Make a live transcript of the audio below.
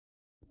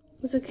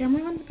Was the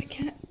camera on? I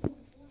can't.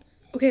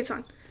 Okay, it's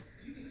on.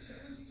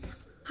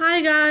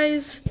 Hi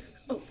guys.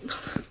 Oh,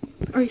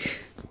 are you?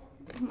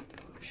 Oh my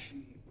gosh.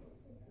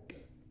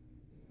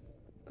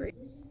 Great.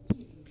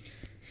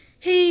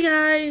 Hey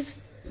guys.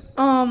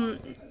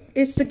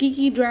 It's the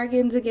Geeky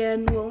Dragons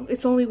again. Well,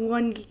 it's only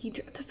one Geeky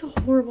Dragon. That's a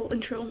horrible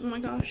intro. Oh my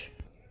gosh.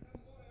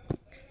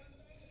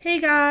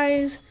 Hey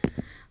guys.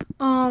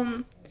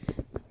 Great.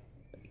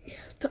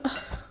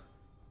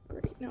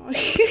 No, I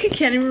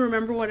can't even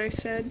remember what I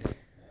said.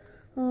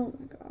 Oh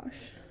my gosh.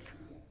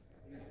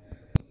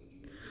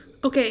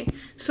 Okay,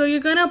 so you're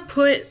gonna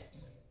put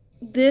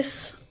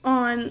this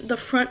on the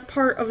front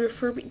part of your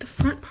Furby. The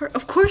front part?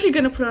 Of course you're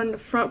gonna put it on the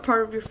front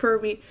part of your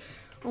Furby.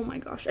 Oh my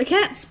gosh, I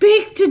can't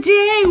speak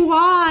today.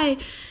 Why?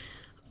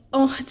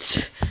 Oh,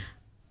 it's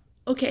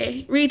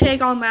okay.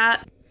 Retake on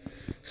that.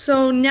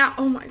 So now,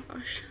 oh my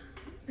gosh,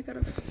 I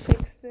gotta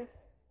fix this.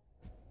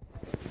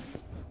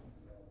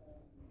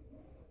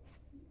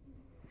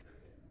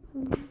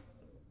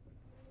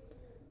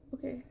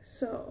 Okay,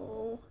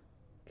 so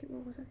okay,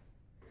 what was I?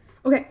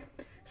 Okay,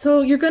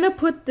 so you're gonna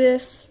put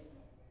this.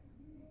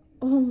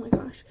 Oh my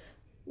gosh,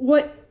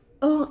 what?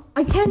 Oh,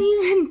 I can't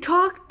even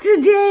talk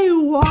today.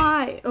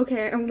 Why?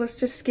 Okay, let's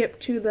just skip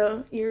to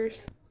the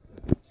ears.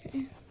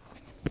 Okay.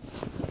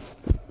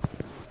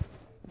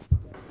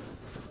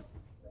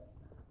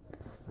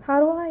 How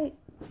do I?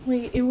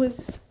 Wait,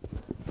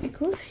 it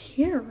goes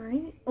here,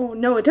 right? Oh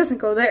no, it doesn't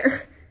go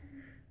there.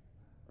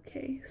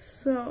 Okay,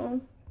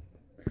 so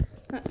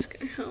that's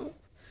gonna help.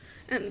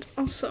 And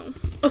also,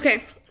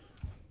 okay.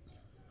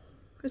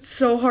 It's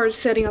so hard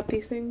setting up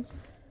these things.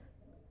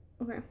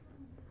 Okay.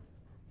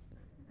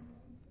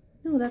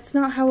 No, that's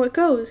not how it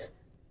goes.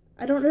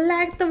 I don't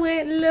like the way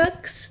it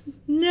looks.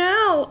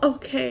 No.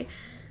 Okay.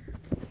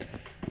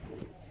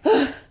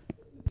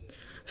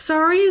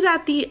 Sorry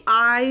that the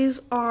eyes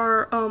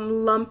are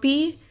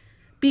lumpy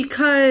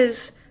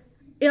because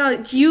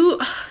you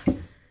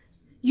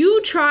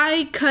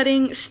try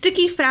cutting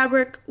sticky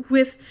fabric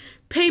with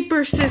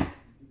paper scissors.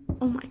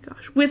 Oh my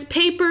gosh, with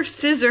paper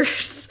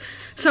scissors.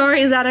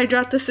 Sorry that I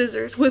dropped the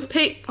scissors. With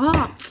I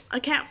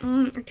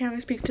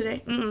can't speak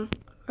today.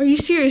 Are you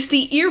serious?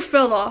 The ear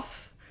fell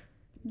off.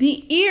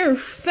 The ear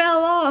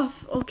fell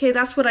off. Okay,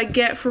 that's what I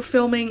get for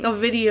filming a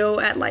video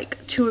at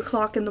like 2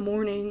 o'clock in the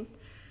morning.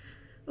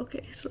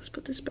 Okay, so let's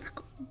put this back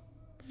on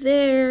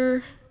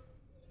there.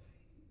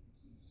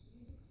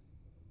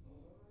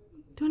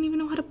 Don't even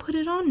know how to put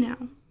it on now.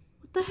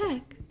 What the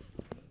heck?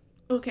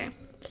 Okay,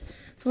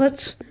 so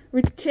let's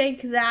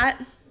retake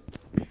that.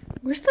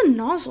 Where's the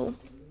nozzle?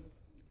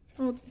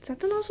 Oh, is that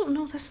the nozzle?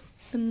 No, that's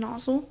the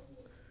nozzle.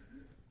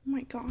 Oh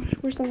my gosh,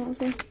 where's the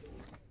nozzle? It's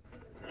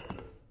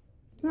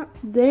not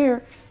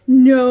there.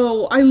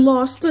 No, I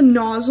lost the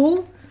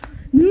nozzle.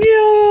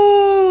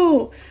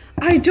 No!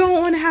 I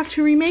don't want to have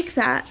to remake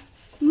that.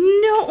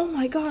 No, oh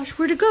my gosh,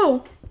 where'd it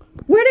go?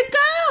 Where'd it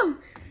go?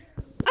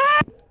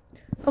 Ah!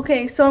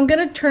 Okay, so I'm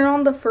gonna turn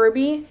on the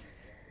Furby.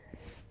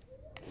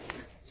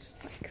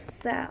 Just like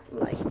that,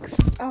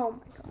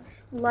 oh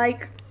my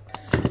gosh.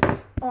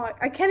 Oh,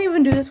 I can't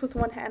even do this with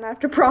one hand. I have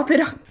to prop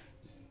it up.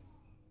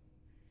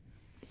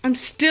 I'm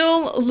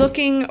still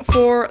looking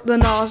for the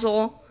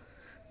nozzle.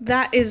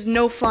 That is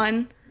no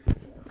fun.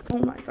 Oh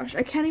my gosh,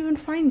 I can't even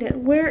find it.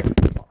 Where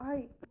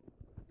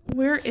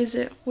is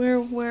it?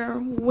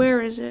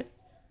 Where is it?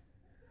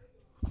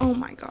 Oh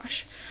my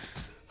gosh.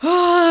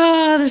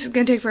 Ah, this is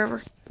gonna take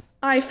forever.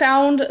 I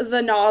found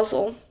the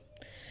nozzle.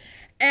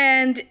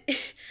 And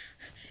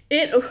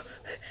it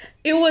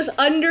was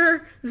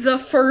under the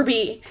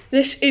Furby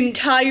this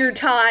entire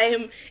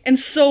time, and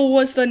so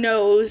was the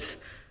nose.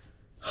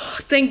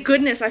 Thank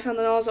goodness I found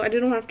the nozzle. I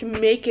didn't have to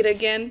make it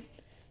again.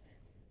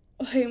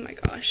 Oh my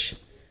gosh.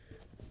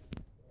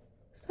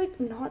 It's like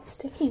not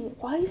sticking.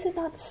 Why is it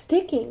not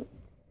sticking?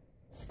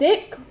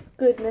 Stick?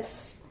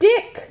 Goodness,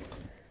 stick!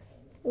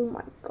 Oh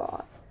my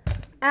god.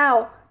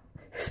 Ow.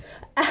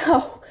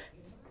 Ow.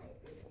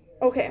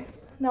 Okay,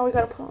 now we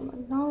gotta put on the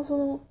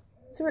nozzle.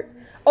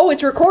 Oh,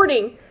 it's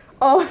recording.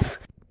 Oh.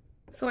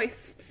 So I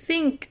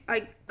think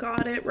I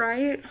got it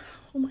right.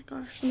 Oh my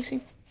gosh, let me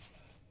see.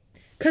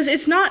 Because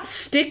it's not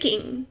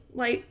sticking,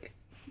 like,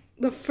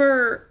 the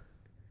fur,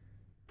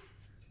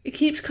 it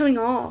keeps coming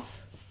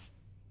off.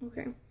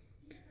 Okay.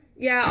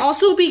 Yeah,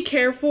 also be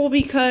careful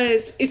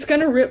because it's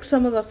gonna rip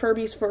some of the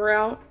Furby's fur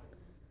out.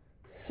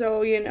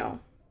 So, you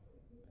know,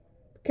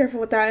 be careful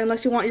with that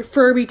unless you want your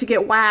Furby to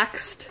get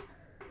waxed.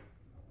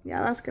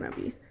 Yeah, that's gonna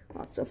be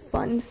lots of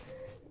fun.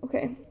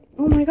 Okay.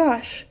 Oh my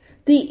gosh.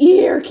 The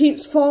ear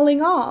keeps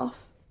falling off.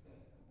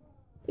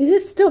 Is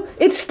it still?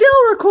 It's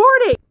still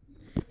recording!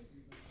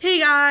 Hey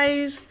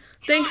guys,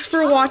 thanks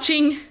for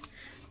watching.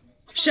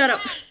 Shut up.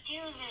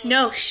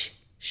 No, shh,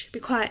 be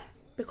quiet,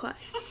 be quiet.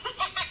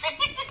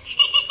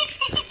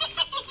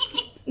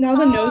 Now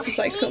the nose is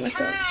like so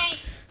messed up.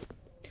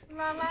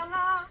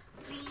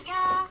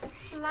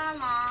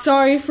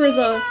 Sorry for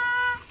the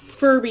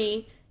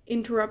Furby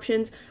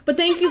interruptions, but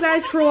thank you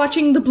guys for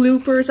watching the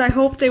bloopers. I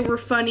hope they were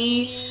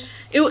funny.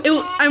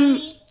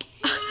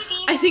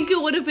 I think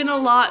it would have been a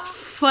lot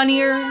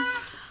funnier.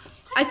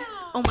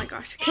 Oh my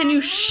gosh, can you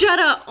shut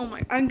up? Oh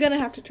my, I'm gonna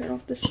have to turn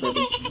off this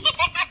movie.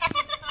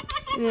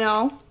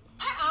 No.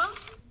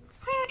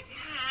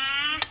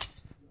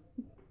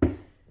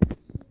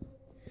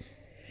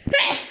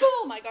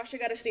 Oh my gosh, I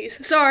gotta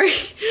sneeze. Sorry.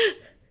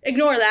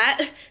 Ignore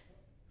that.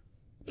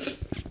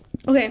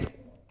 Okay.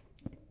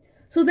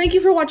 So thank you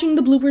for watching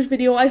the bloopers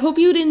video. I hope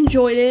you'd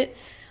enjoyed it.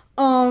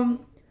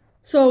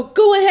 So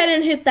go ahead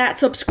and hit that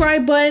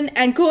subscribe button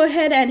and go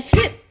ahead and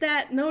hit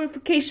that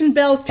notification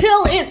bell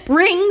till it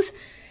rings.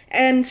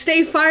 And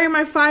stay fire,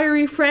 my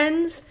fiery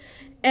friends.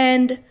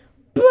 And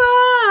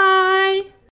bye!